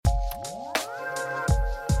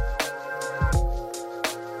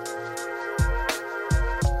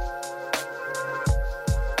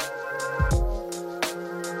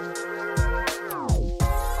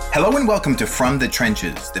Hello and welcome to From the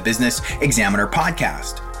Trenches, the Business Examiner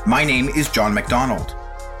podcast. My name is John McDonald.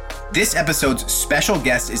 This episode's special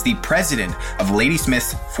guest is the president of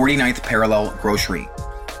Ladysmith's 49th Parallel Grocery.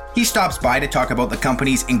 He stops by to talk about the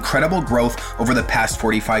company's incredible growth over the past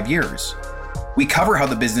 45 years. We cover how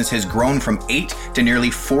the business has grown from 8 to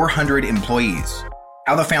nearly 400 employees,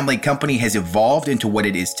 how the family company has evolved into what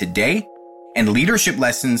it is today, and leadership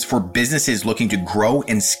lessons for businesses looking to grow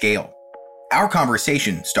and scale. Our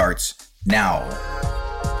conversation starts now.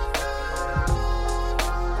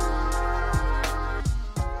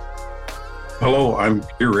 Hello, I'm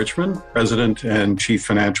Peter Richmond, President and Chief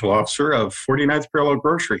Financial Officer of 49th Parallel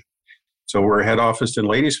Grocery. So we're head office in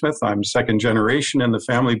Ladysmith. I'm second generation in the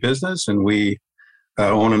family business, and we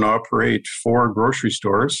own and operate 4 grocery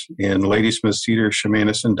stores in Ladysmith, Cedar,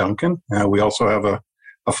 Chemainus, and Duncan. We also have a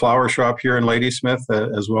flower shop here in Ladysmith,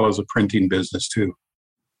 as well as a printing business too.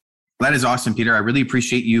 That is awesome, Peter. I really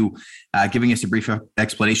appreciate you giving us a brief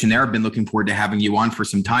explanation there. I've been looking forward to having you on for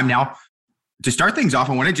some time now. To start things off,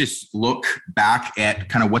 I want to just look back at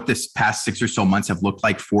kind of what this past 6 or so months have looked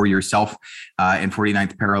like for yourself in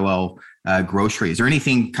 49th Parallel Grocery. Is there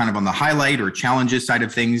anything kind of on the highlight or challenges side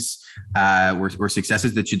of things or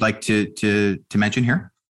successes that you'd like to mention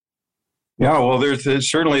here? Yeah, well, there's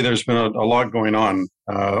been a lot going on.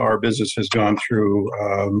 Our business has gone through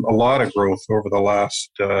a lot of growth over the last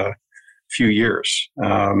few years.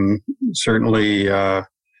 Certainly,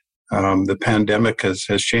 the pandemic has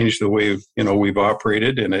changed the way we've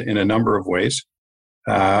operated in a number of ways.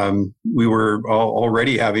 We were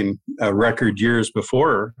already having record years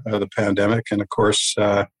before the pandemic, and of course,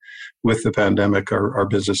 with the pandemic, our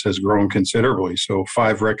business has grown considerably. So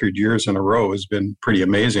 5 record years in a row has been pretty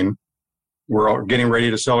amazing. We're all getting ready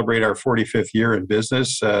to celebrate our 45th year in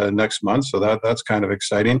business next month, so that's kind of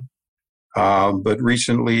exciting. But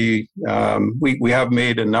recently, we have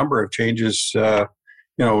made a number of changes, in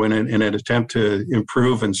an attempt to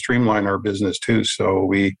improve and streamline our business too. So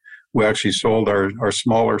we actually sold our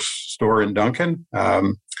smaller store in Duncan.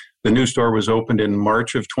 The new store was opened in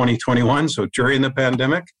March of 2021, so during the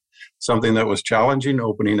pandemic. Something that was challenging,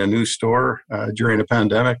 opening a new store during a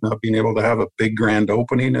pandemic, not being able to have a big grand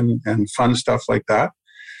opening and fun stuff like that.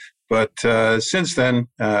 But since then,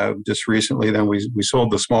 just recently, then we sold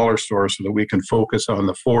the smaller store so that we can focus on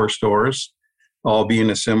the 4 stores, all being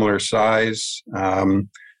a similar size.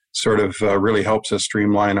 Really helps us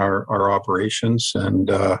streamline our operations. And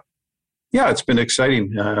it's been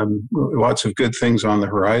exciting. Lots of good things on the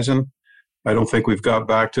horizon. I don't think we've got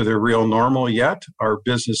back to the real normal yet. Our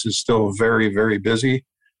business is still very, very busy.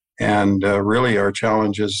 And really our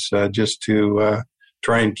challenge is just to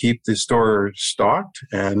try and keep the store stocked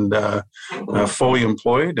and fully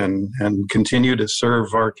employed and continue to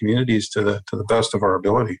serve our communities to the best of our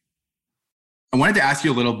ability. I wanted to ask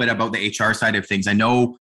you a little bit about the HR side of things. I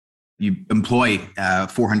know you employ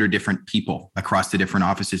 400 different people across the different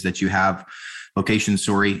offices that you have, locations,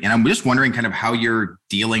 and I'm just wondering kind of how you're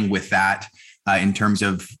dealing with that in terms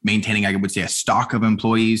of maintaining, I would say, a stock of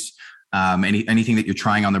employees. Anything that you're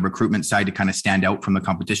trying on the recruitment side to kind of stand out from the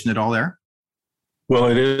competition at all there? Well,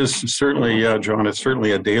 it is certainly, John, it's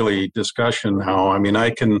certainly a daily discussion now. I mean,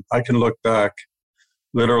 I can look back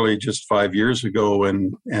literally just 5 years ago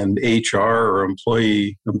and HR or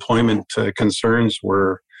employment concerns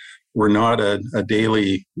were not a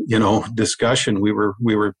daily, discussion. We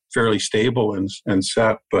were fairly stable and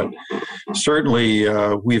set, but certainly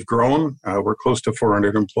we've grown. We're close to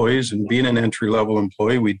 400 employees, and being an entry-level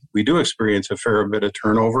employee, we do experience a fair bit of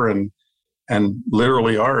turnover and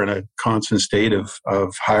literally are in a constant state of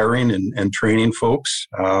hiring and training folks.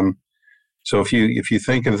 So if you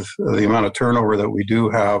think of the amount of turnover that we do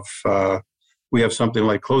have, we have something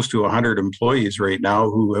like close to 100 employees right now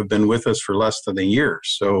who have been with us for less than a year.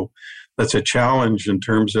 So that's a challenge in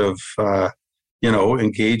terms of,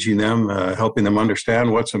 engaging them, helping them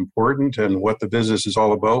understand what's important and what the business is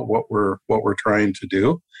all about, what we're trying to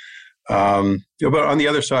do. But on the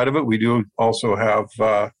other side of it, we do also have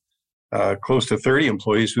close to 30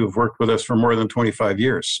 employees who have worked with us for more than 25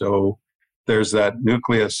 years. So there's that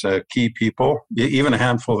nucleus, key people, even a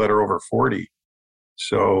handful that are over 40.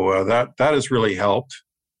 So that has really helped.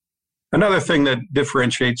 Another thing that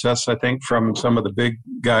differentiates us, I think, from some of the big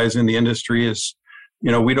guys in the industry is,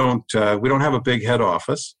 we don't have a big head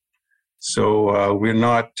office. So we're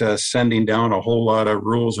not sending down a whole lot of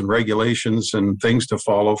rules and regulations and things to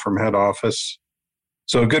follow from head office.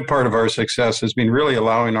 So a good part of our success has been really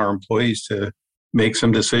allowing our employees to make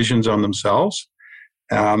some decisions on themselves.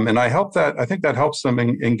 And I think that helps them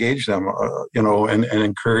engage them, and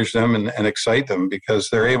encourage them and excite them, because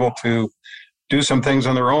they're able to do some things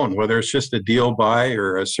on their own, whether it's just a deal buy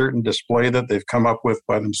or a certain display that they've come up with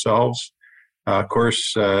by themselves. Of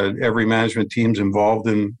course, every management team's involved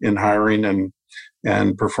in hiring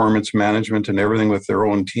and performance management and everything with their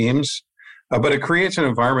own teams. But it creates an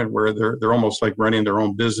environment where they're almost like running their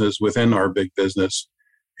own business within our big business.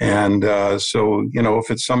 And so,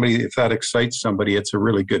 if that excites somebody, it's a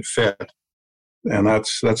really good fit. And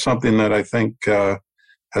that's something that I think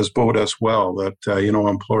has bode us well, that,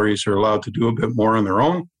 employees are allowed to do a bit more on their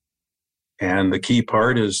own. And the key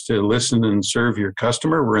part is to listen and serve your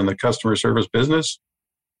customer. We're in the customer service business,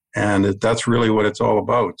 and that's really what it's all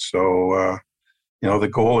about. So, the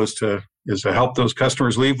goal is to help those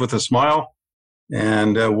customers leave with a smile,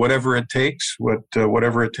 and whatever it takes,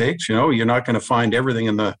 you're not going to find everything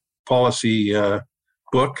in the policy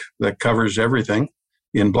book that covers everything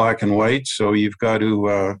in black and white. So you've got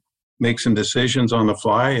to make some decisions on the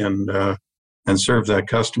fly and serve that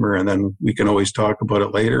customer, and then we can always talk about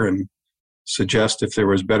it later and suggest if there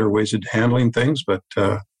was better ways of handling things. But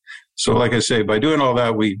so, like I say, by doing all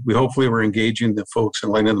that, we hopefully we're engaging the folks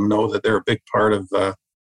and letting them know that they're a big part of the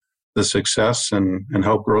success and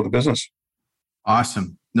help grow the business.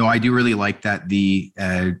 Awesome. No, I do really like that.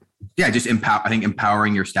 I think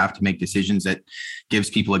empowering your staff to make decisions that gives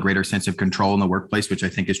people a greater sense of control in the workplace, which I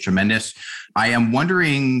think is tremendous. I am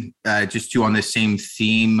wondering, just on this same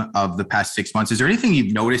theme of the past 6 months, is there anything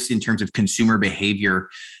you've noticed in terms of consumer behavior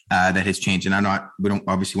that has changed? And we don't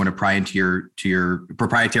obviously want to pry into your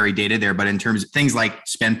proprietary data there, but in terms of things like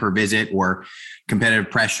spend per visit or competitive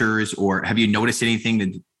pressures, or have you noticed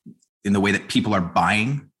anything in the way that people are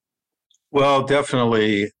buying? Well,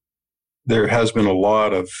 definitely. There has been a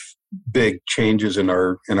lot of big changes in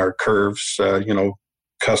our curves.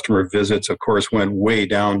 Customer visits, of course, went way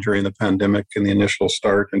down during the pandemic in the initial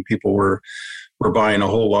start, and people were buying a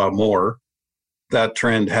whole lot more. That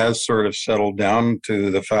trend has sort of settled down to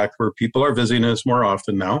the fact where people are visiting us more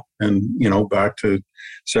often now, and back to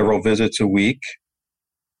several visits a week.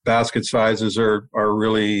 Basket sizes are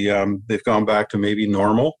really they've gone back to maybe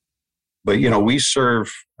normal. But, we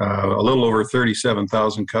serve a little over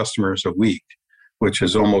 37,000 customers a week, which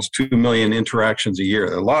is almost 2 million interactions a year.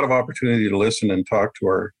 A lot of opportunity to listen and talk to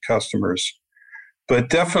our customers.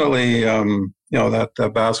 But definitely,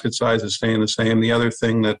 that basket size is staying the same. The other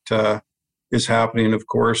thing that is happening, of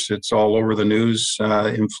course, it's all over the news.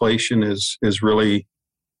 Inflation is really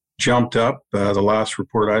jumped up. The last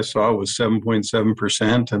report I saw was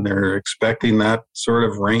 7.7%, and they're expecting that sort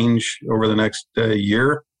of range over the next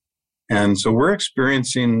year. And so we're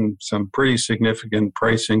experiencing some pretty significant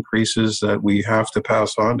price increases that we have to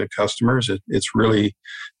pass on to customers. It's really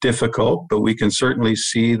difficult, but we can certainly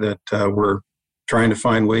see that we're trying to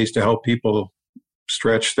find ways to help people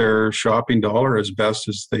stretch their shopping dollar as best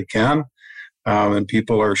as they can. And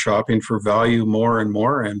people are shopping for value more and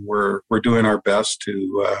more, and we're doing our best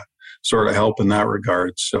to sort of help in that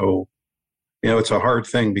regard. So, it's a hard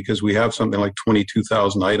thing because we have something like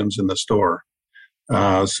 22,000 items in the store.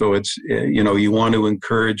 So it's, you want to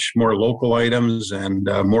encourage more local items and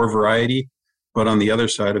more variety. But on the other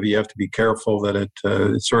side of it, you have to be careful that it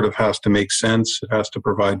sort of has to make sense. It has to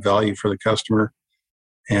provide value for the customer.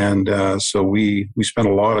 And so we spend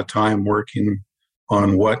a lot of time working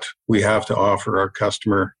on what we have to offer our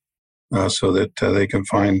customer so that they can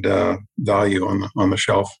find value on the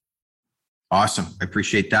shelf. Awesome. I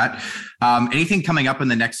appreciate that. Anything coming up in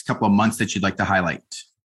the next couple of months that you'd like to highlight?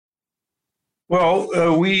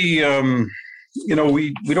 Well, we don't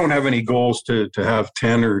have any goals to have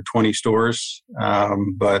 10 or 20 stores,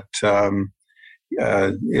 but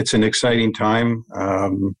it's an exciting time.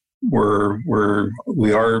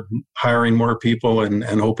 We are hiring more people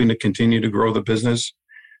and hoping to continue to grow the business.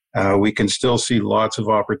 We can still see lots of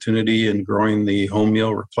opportunity in growing the home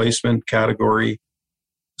meal replacement category.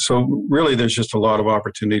 So really, there's just a lot of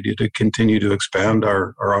opportunity to continue to expand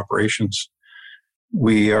our operations.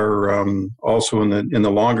 We are also in the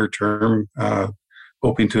longer term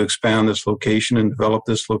hoping to expand this location and develop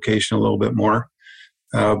this location a little bit more.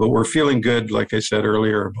 But we're feeling good, like I said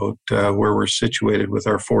earlier, about where we're situated with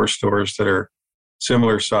our 4 stores that are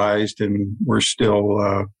similar sized, and we're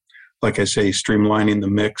still, like I say, streamlining the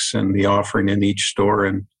mix and the offering in each store,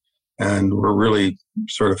 and we're really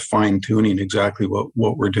sort of fine tuning exactly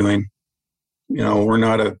what we're doing. We're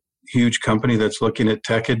not a huge company that's looking at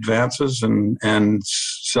tech advances and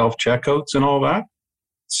self-checkouts and all that,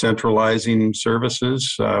 centralizing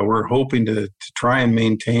services. We're hoping to try and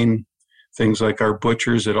maintain things like our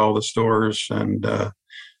butchers at all the stores and,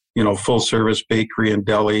 full service bakery and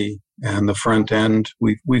deli and the front end.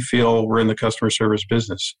 We feel we're in the customer service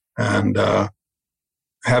business. And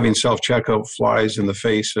having self-checkout flies in the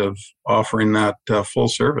face of offering that full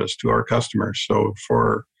service to our customers. So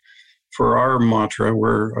for our mantra,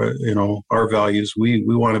 we're, our values, we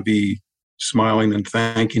want to be smiling and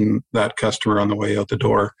thanking that customer on the way out the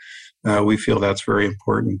door. We feel that's very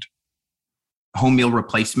important. Home meal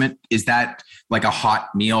replacement, is that like a hot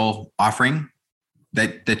meal offering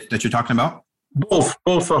that you're talking about? Both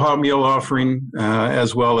a hot meal offering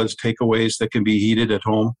as well as takeaways that can be heated at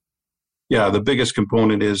home. Yeah, the biggest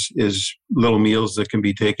component is little meals that can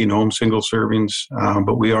be taken home, single servings,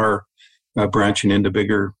 but we are branching into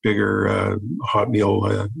bigger hot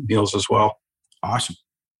meals as well. Awesome.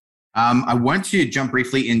 I want to jump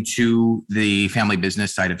briefly into the family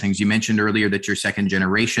business side of things. You mentioned earlier that you're second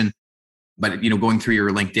generation, but going through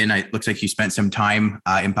your LinkedIn, it looks like you spent some time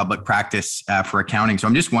in public practice for accounting. So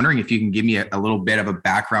I'm just wondering if you can give me a little bit of a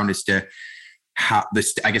background as to how the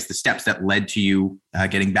steps that led to you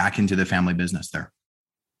getting back into the family business there.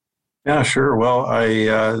 Yeah, sure. Well,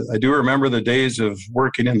 I do remember the days of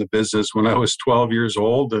working in the business when I was 12 years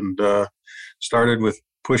old and started with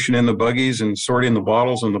pushing in the buggies and sorting the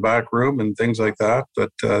bottles in the back room and things like that.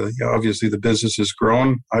 But obviously the business has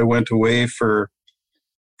grown. I went away for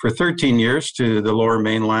 13 years to the Lower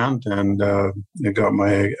Mainland and I got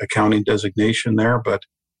my accounting designation there. But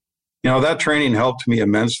that training helped me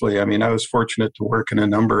immensely. I mean, I was fortunate to work in a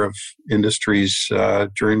number of industries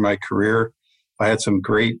during my career. I had some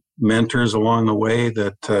great mentors along the way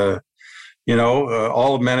that,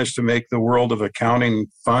 all managed to make the world of accounting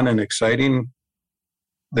fun and exciting.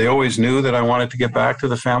 They always knew that I wanted to get back to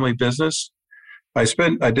the family business. I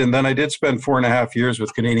did spend 4.5 years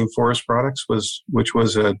with Canadian Forest Products, which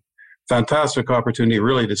was a fantastic opportunity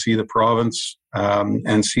really to see the province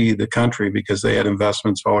and see the country because they had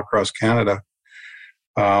investments all across Canada.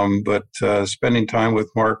 But spending time with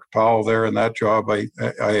Mark Powell there in that job,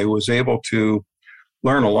 I was able to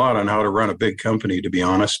learn a lot on how to run a big company, to be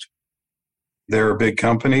honest. They're a big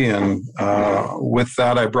company, and with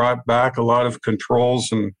that, I brought back a lot of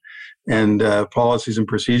controls and policies and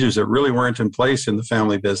procedures that really weren't in place in the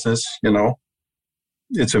family business.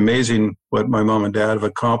 It's amazing what my mom and dad have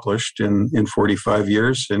accomplished in 45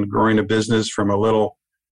 years in growing a business from a little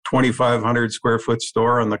 2,500 square foot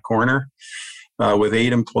store on the corner with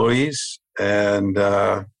 8 employees. And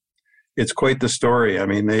it's quite the story. I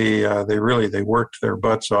mean, they worked their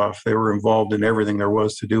butts off. They were involved in everything there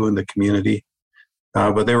was to do in the community.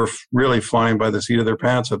 But they were really flying by the seat of their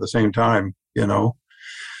pants at the same time,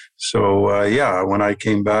 So, when I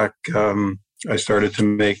came back, I started to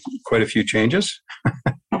make quite a few changes.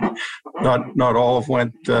 Not all of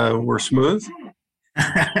were smooth.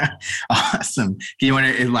 Awesome. Do you want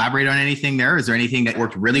to elaborate on anything there? Is there anything that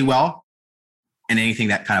worked really well and anything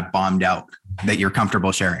that kind of bombed out that you're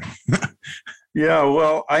comfortable sharing? Yeah,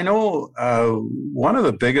 well, I know one of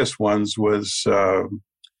the biggest ones was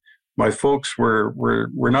my folks were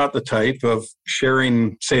not the type of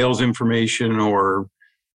sharing sales information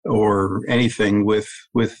or anything with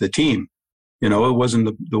the team. It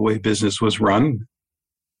wasn't the way business was run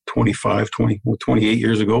 28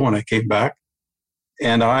 years ago when I came back.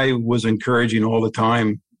 And I was encouraging all the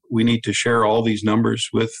time, we need to share all these numbers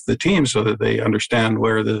with the team so that they understand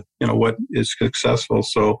where what is successful.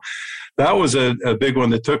 So that was a big one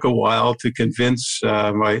that took a while to convince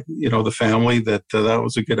the family that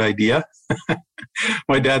was a good idea.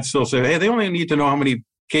 My dad still said, hey, they only need to know how many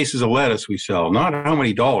cases of lettuce we sell, not how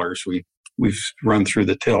many dollars we've run through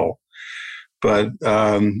the till. But,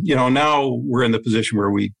 now we're in the position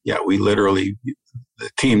where we literally, the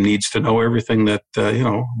team needs to know everything that,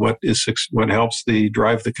 what helps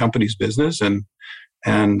drive the company's business and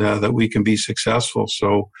that we can be successful.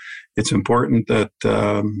 So it's important that,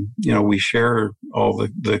 we share all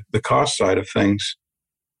the cost side of things.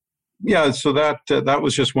 Yeah. So that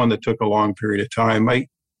was just one that took a long period of time. I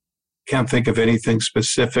can't think of anything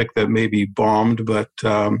specific that maybe bombed, but,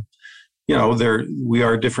 we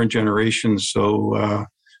are different generations, so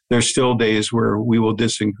there's still days where we will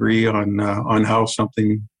disagree on how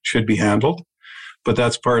something should be handled. But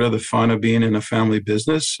that's part of the fun of being in a family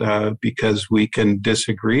business because we can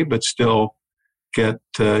disagree, but still get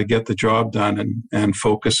the job done and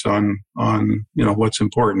focus on what's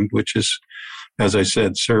important, which is, as I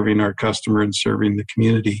said, serving our customer and serving the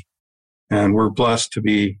community. And we're blessed to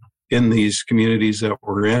be in these communities that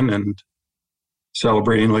we're in and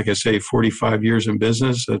celebrating, like I say, 45 years in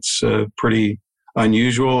business. That's pretty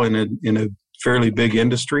unusual in a fairly big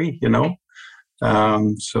industry,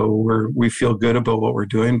 So we feel good about what we're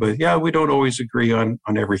doing, but yeah, we don't always agree on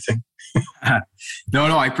everything.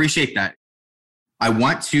 No, I appreciate that. I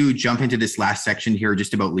want to jump into this last section here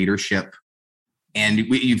just about leadership. And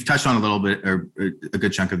you've touched on a little bit, or a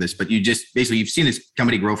good chunk of this, but you've seen this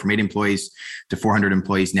company grow from 8 employees to 400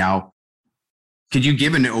 employees now. Could you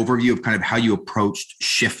give an overview of kind of how you approached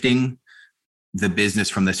shifting the business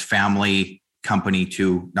from this family company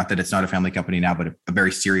to, not that it's not a family company now, but a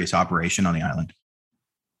very serious operation on the island?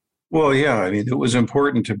 Well, yeah, I mean, it was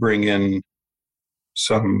important to bring in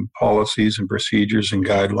some policies and procedures and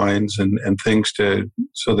guidelines and things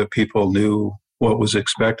so that people knew what was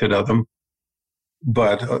expected of them.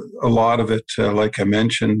 But a lot of it, like I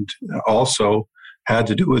mentioned, also had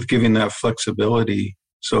to do with giving that flexibility.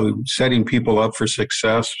 So setting people up for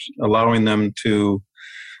success, allowing them to,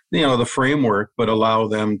 the framework, but allow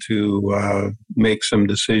them to make some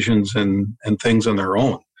decisions and things on their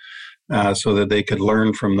own, so that they could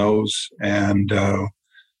learn from those and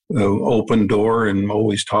open door and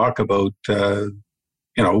always talk about,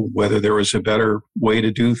 whether there was a better way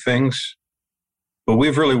to do things. But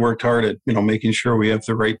we've really worked hard at, making sure we have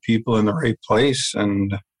the right people in the right place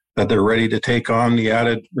and that they're ready to take on the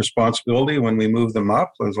added responsibility when we move them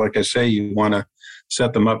up. As like I say, you want to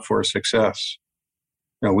set them up for success.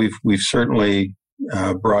 We've certainly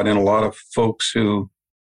brought in a lot of folks who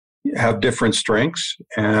have different strengths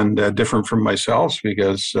and different from myself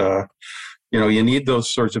because, you need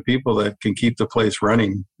those sorts of people that can keep the place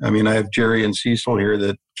running. I mean, I have Jerry and Cecil here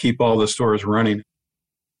that keep all the stores running.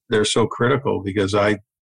 They're so critical because I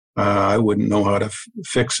wouldn't know how to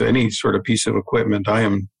fix any sort of piece of equipment. I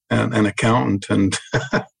am an accountant and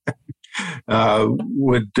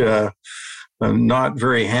would not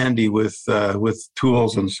very handy with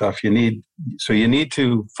tools and stuff. You need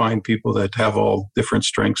to find people that have all different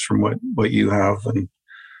strengths from what you have. And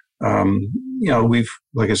we've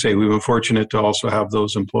been fortunate to also have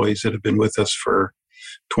those employees that have been with us for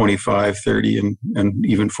 25, 30, and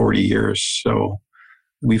even 40 years. So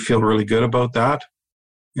we feel really good about that.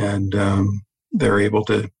 And they're able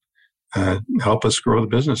to help us grow the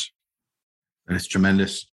business. That's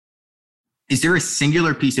tremendous. Is there a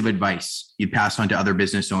singular piece of advice you'd pass on to other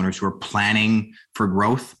business owners who are planning for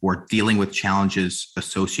growth or dealing with challenges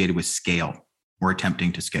associated with scale or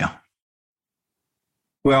attempting to scale?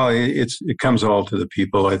 Well, it comes all to the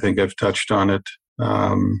people. I think I've touched on it.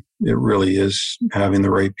 It really is having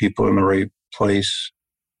the right people in the right place.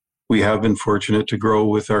 We have been fortunate to grow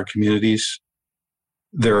with our communities.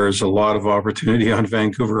 There is a lot of opportunity on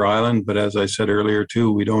Vancouver Island, but as I said earlier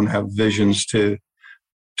too, we don't have visions to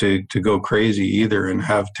go crazy either and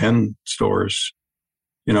have 10 stores.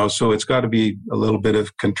 So it's got to be a little bit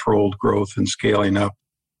of controlled growth and scaling up.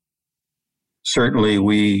 Certainly,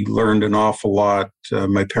 we learned an awful lot.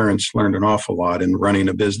 My parents learned an awful lot in running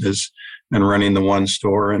a business and running the one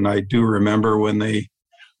store. And I do remember when they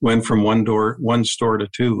went from one store to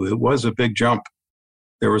two. It was a big jump.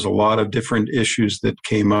 There was a lot of different issues that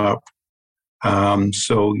came up.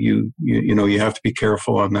 So you have to be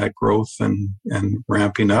careful on that growth and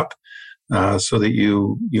ramping up, so that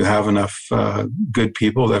you have enough good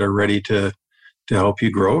people that are ready to help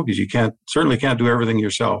you grow, because you certainly can't do everything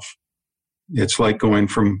yourself. It's like going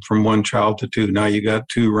from one child to two. Now you got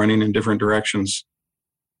two running in different directions.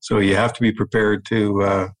 So you have to be prepared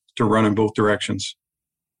to run in both directions.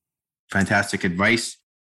 Fantastic advice.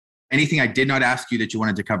 Anything I did not ask you that you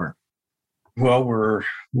wanted to cover? Well,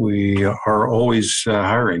 we are always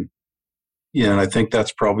hiring. Yeah, and I think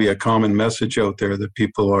that's probably a common message out there that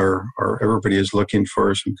people everybody is looking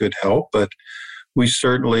for some good help. But we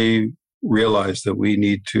certainly realize that we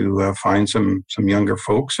need to find some younger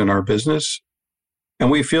folks in our business.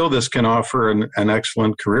 And we feel this can offer an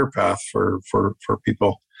excellent career path for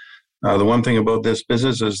people. The one thing about this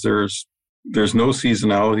business is there's no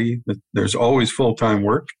seasonality. There's always full-time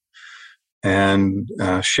work. And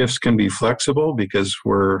shifts can be flexible because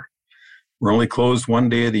we're only closed one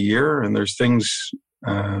day of the year, and there's things,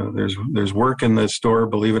 there's work in the store,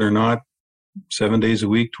 believe it or not, 7 days a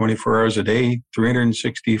week, 24 hours a day,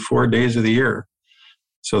 364 days of the year.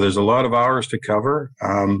 So there's a lot of hours to cover.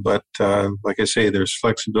 But like I say, there's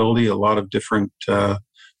flexibility, a lot of different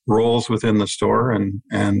roles within the store, and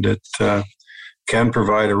it can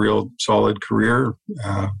provide a real solid career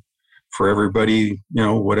for everybody,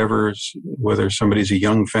 whether somebody's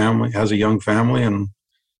has a young family and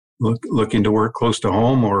looking to work close to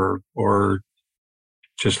home, or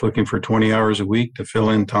just looking for 20 hours a week to fill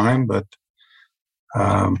in time. But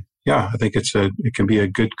I think it can be a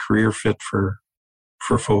good career fit for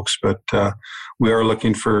folks. But we are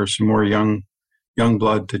looking for some more young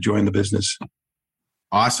blood to join the business.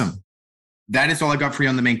 Awesome. That is all I got for you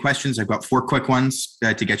on the main questions. I've got 4 quick ones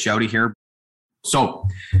to get you out of here. So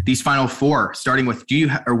these final 4, starting with,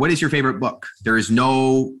 what is your favorite book? There is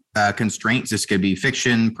no constraints. This could be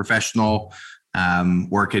fiction, professional,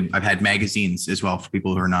 I've had magazines as well for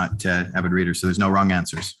people who are not avid readers. So there's no wrong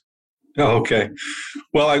answers. Oh, okay.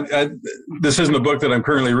 Well, this isn't a book that I'm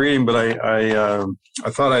currently reading, but I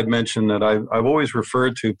thought I'd mention that I've always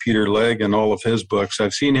referred to Peter Legge and all of his books.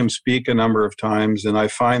 I've seen him speak a number of times, and I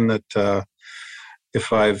find that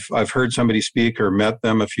if I've heard somebody speak or met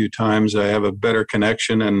them a few times, I have a better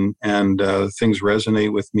connection and things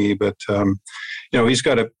resonate with me. But he's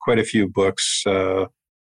got quite a few books.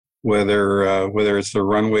 Whether it's The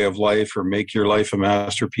Runway of Life or Make Your Life a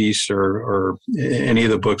Masterpiece or any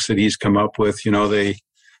of the books that he's come up with,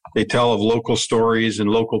 they tell of local stories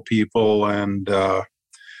and local people. And,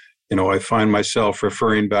 I find myself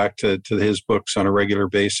referring back to his books on a regular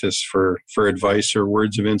basis for advice or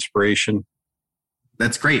words of inspiration.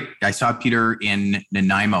 That's great. I saw Peter in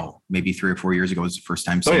Nanaimo maybe 3 or 4 years ago. It was the first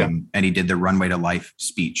time seeing him, and he did the Runway to Life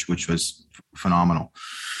speech, which was phenomenal.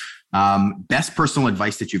 Best personal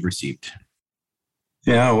advice that you've received?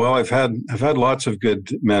 Yeah, well, I've had lots of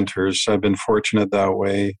good mentors. I've been fortunate that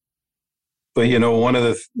way. But one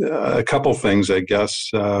of a couple things, I guess.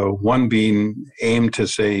 One being aim to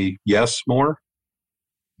say yes more.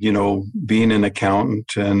 Being an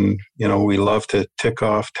accountant, and we love to tick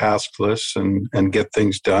off task lists and get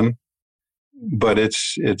things done. But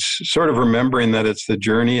it's sort of remembering that it's the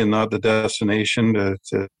journey and not the destination.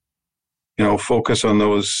 To focus on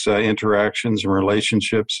those interactions and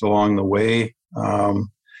relationships along the way.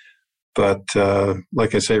 But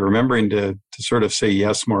like I say, remembering to sort of say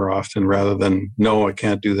yes more often rather than no, I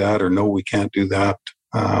can't do that, or no, we can't do that.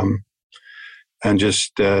 And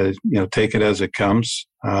just, take it as it comes.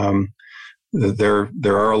 There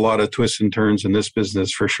are a lot of twists and turns in this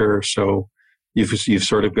business for sure. So you've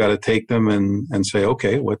sort of got to take them and say,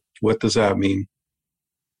 okay, what does that mean?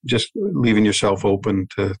 Just leaving yourself open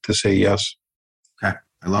to say yes. Okay.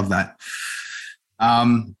 I love that.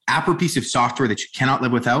 App or piece of software that you cannot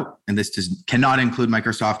live without, and this cannot include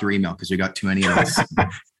Microsoft or email because we got too many of those,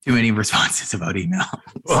 too many responses about email.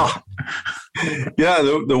 Well, yeah,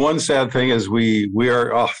 the one sad thing is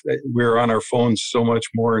we're on our phones so much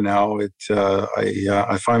more now.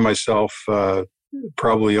 I find myself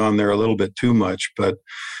probably on there a little bit too much, but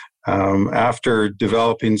after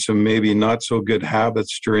developing some maybe not so good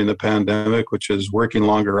habits during the pandemic, which is working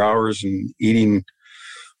longer hours and eating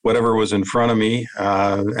whatever was in front of me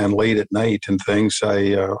and late at night and things,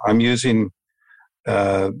 I'm using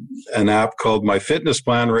an app called My Fitness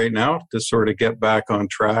Plan right now to sort of get back on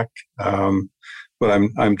track. But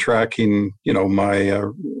I'm tracking, my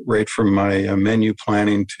right from my menu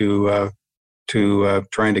planning to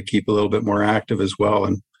trying to keep a little bit more active as well,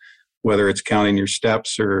 and whether it's counting your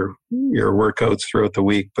steps or your workouts throughout the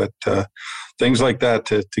week, but things like that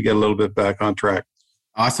to get a little bit back on track.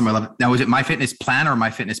 Awesome. I love it. Now, is it My Fitness Plan or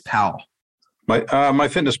My Fitness Pal? My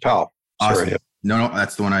Fitness Pal. Awesome. Sorry. No,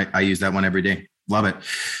 that's the one. I use that one every day. Love it.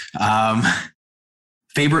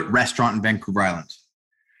 Favorite restaurant in Vancouver Island?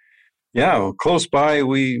 Yeah, well, close by.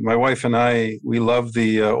 My wife and I, we love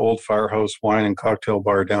the Old Firehouse Wine and Cocktail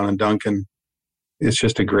Bar down in Duncan. It's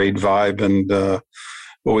just a great vibe, and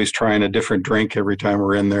always trying a different drink every time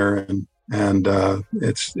we're in there, and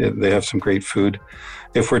they have some great food.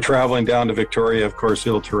 If we're traveling down to Victoria, of course,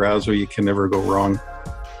 Il Terrazzo, you can never go wrong.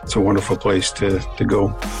 It's a wonderful place to go.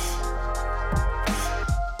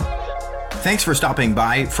 Thanks for stopping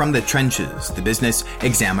by From the Trenches, the Business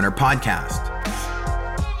Examiner podcast.